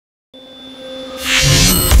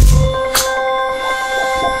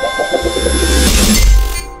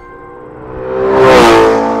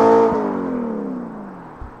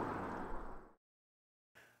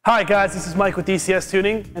Hi guys, this is Mike with ECS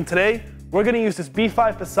Tuning, and today we're going to use this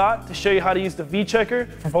B5 Passat to show you how to use the V-checker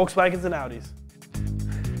for Volkswagens and Audis.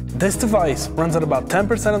 This device runs at about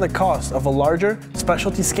 10% of the cost of a larger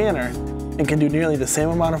specialty scanner and can do nearly the same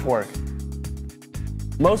amount of work.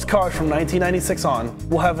 Most cars from 1996 on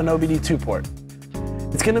will have an OBD II port.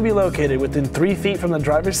 It's going to be located within 3 feet from the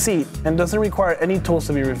driver's seat and doesn't require any tools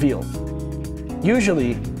to be revealed.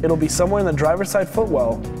 Usually, it'll be somewhere in the driver's side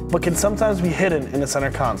footwell, but can sometimes be hidden in the center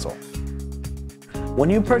console. When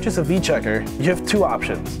you purchase a V-checker, you have 2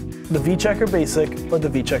 options, the V-checker Basic or the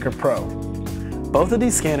V-checker Pro. Both of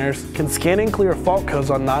these scanners can scan and clear fault codes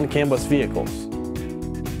on non-CAN bus vehicles.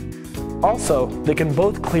 Also, they can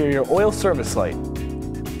both clear your oil service light.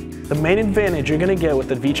 The main advantage you're going to get with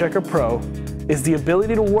the V-checker Pro is the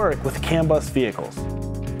ability to work with CAN bus vehicles.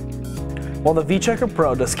 While the V-checker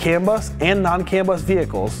Pro does CAN bus and non-CAN bus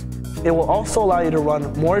vehicles, it will also allow you to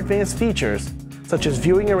run more advanced features such as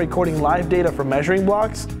viewing and recording live data from measuring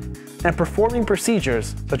blocks and performing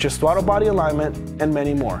procedures such as throttle body alignment and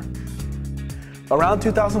many more. Around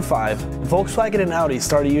 2005, Volkswagen and Audi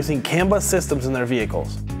started using CAN bus systems in their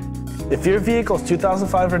vehicles. If your vehicle is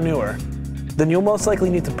 2005 or newer, then you'll most likely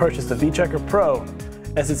need to purchase the V-checker Pro,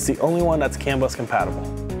 as it's the only one that's CAN bus compatible.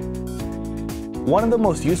 One of the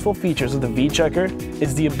most useful features of the V-checker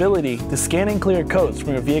is the ability to scan and clear codes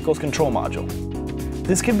from your vehicle's control module.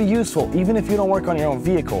 This can be useful even if you don't work on your own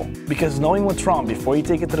vehicle, because knowing what's wrong before you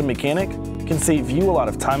take it to the mechanic can save you a lot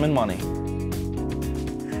of time and money.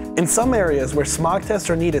 In some areas where smog tests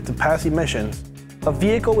are needed to pass emissions, a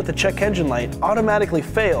vehicle with a check engine light automatically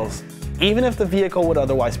fails, even if the vehicle would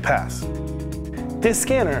otherwise pass. This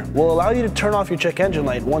scanner will allow you to turn off your check engine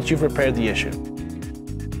light once you've repaired the issue.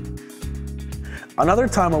 Another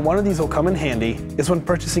time when one of these will come in handy is when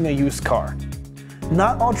purchasing a used car.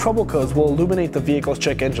 Not all trouble codes will illuminate the vehicle's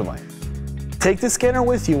check engine light. Take this scanner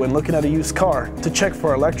with you when looking at a used car to check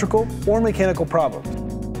for electrical or mechanical problems.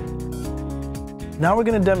 Now we're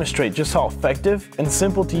going to demonstrate just how effective and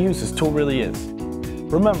simple to use this tool really is.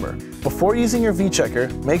 Remember, before using your V-checker,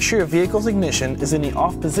 make sure your vehicle's ignition is in the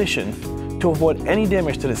off position to avoid any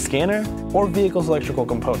damage to the scanner or vehicle's electrical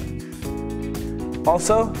components.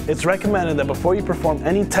 Also, it's recommended that before you perform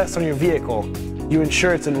any tests on your vehicle, you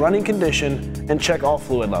ensure it's in running condition and check all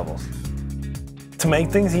fluid levels. To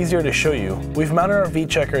make things easier to show you, we've mounted our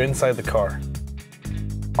V-checker inside the car.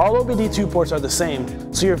 All OBD II ports are the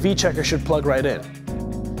same, so your V-checker should plug right in.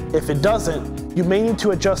 If it doesn't, you may need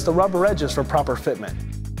to adjust the rubber edges for proper fitment.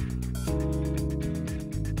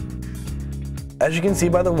 As you can see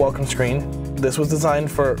by the welcome screen, this was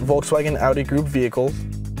designed for Volkswagen Audi Group vehicles.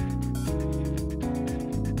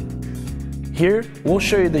 Here, we'll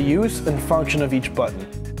show you the use and function of each button.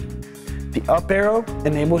 The up arrow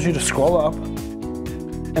enables you to scroll up,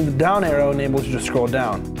 and the down arrow enables you to scroll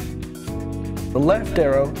down. The left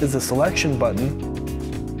arrow is the selection button,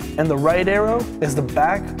 and the right arrow is the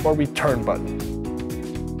back or return button.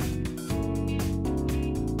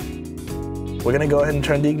 We're going to go ahead and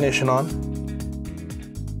turn the ignition on.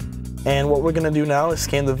 And what we're going to do now is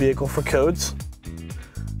scan the vehicle for codes.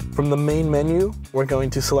 From the main menu, we're going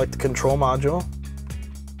to select the control module,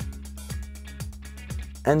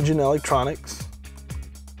 engine electronics,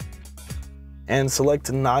 and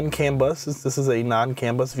select non-CAN bus, as this is a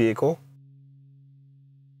non-CAN bus vehicle.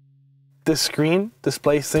 This screen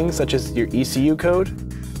displays things such as your ECU code,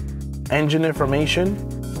 engine information,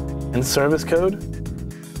 and service code.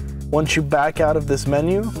 Once you back out of this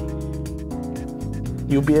menu,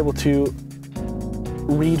 you'll be able to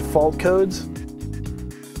read fault codes.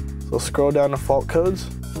 So scroll down to fault codes.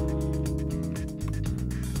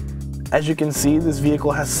 As you can see, this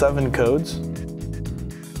vehicle has 7 codes.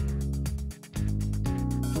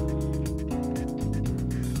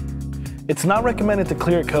 It's not recommended to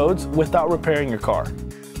clear codes without repairing your car.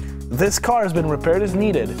 This car has been repaired as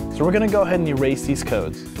needed, so we're going to go ahead and erase these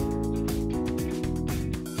codes.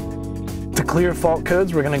 To clear fault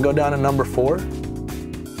codes, we're going to go down to number 4.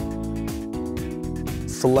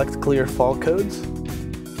 Select clear fault codes.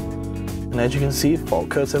 And as you can see, fault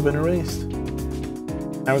codes have been erased.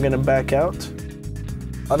 Now we're going to back out.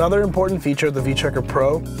 Another important feature of the V-checker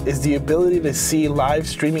Pro is the ability to see live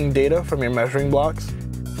streaming data from your measuring blocks.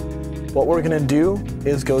 What we're going to do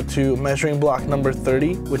is go to measuring block number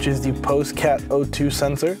 30, which is the post-Cat O2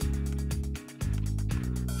 sensor.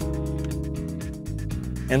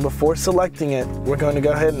 And before selecting it, we're going to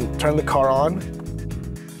go ahead and turn the car on.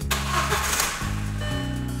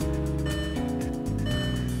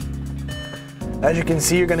 As you can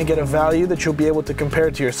see, you're going to get a value that you'll be able to compare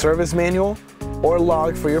to your service manual or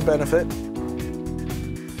log for your benefit.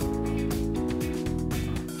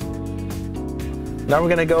 Now we're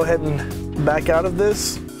going to go ahead and back out of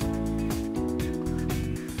this.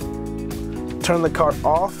 Turn the car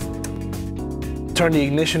off. Turn the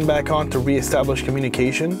ignition back on to reestablish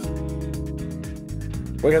communication.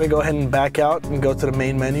 We're going to go ahead and back out and go to the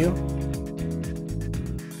main menu.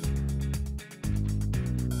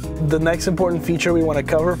 The next important feature we want to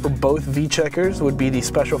cover for both V-checkers would be the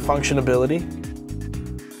special functionability.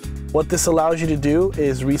 What this allows you to do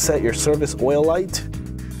is reset your service oil light.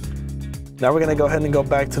 Now we're going to go ahead and go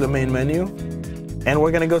back to the main menu, and we're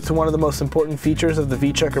going to go to one of the most important features of the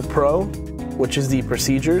V-Checker Pro, which is the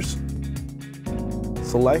procedures.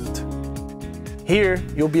 Select. Here,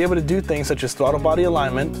 you'll be able to do things such as throttle body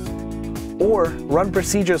alignment, or run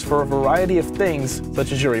procedures for a variety of things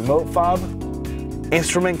such as your remote fob,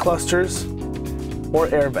 instrument clusters, or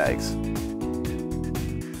airbags.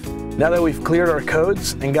 Now that we've cleared our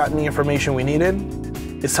codes and gotten the information we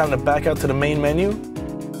needed, it's time to back out to the main menu.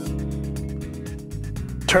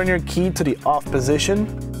 Turn your key to the off position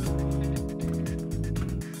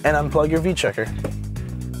and unplug your V-checker.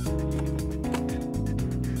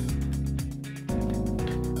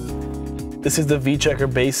 This is the V-checker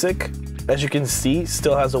Basic. As you can see,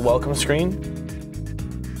 still has a welcome screen.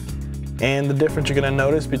 And the difference you're going to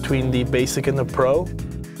notice between the Basic and the Pro,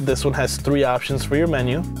 this one has 3 options for your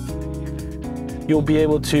menu. You'll be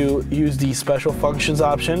able to use the special functions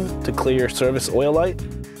option to clear your service oil light.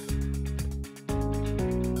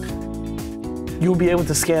 You'll be able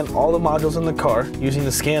to scan all the modules in the car using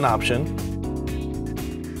the scan option,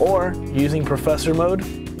 or using Professor mode,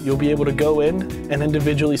 you'll be able to go in and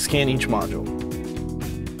individually scan each module.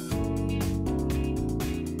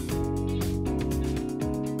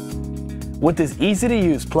 With this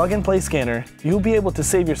easy-to-use plug-and-play scanner, you'll be able to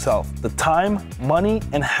save yourself the time, money,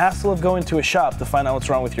 and hassle of going to a shop to find out what's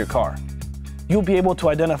wrong with your car. You'll be able to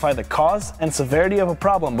identify the cause and severity of a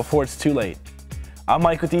problem before it's too late. I'm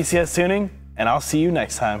Mike with ECS Tuning, and I'll see you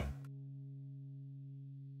next time.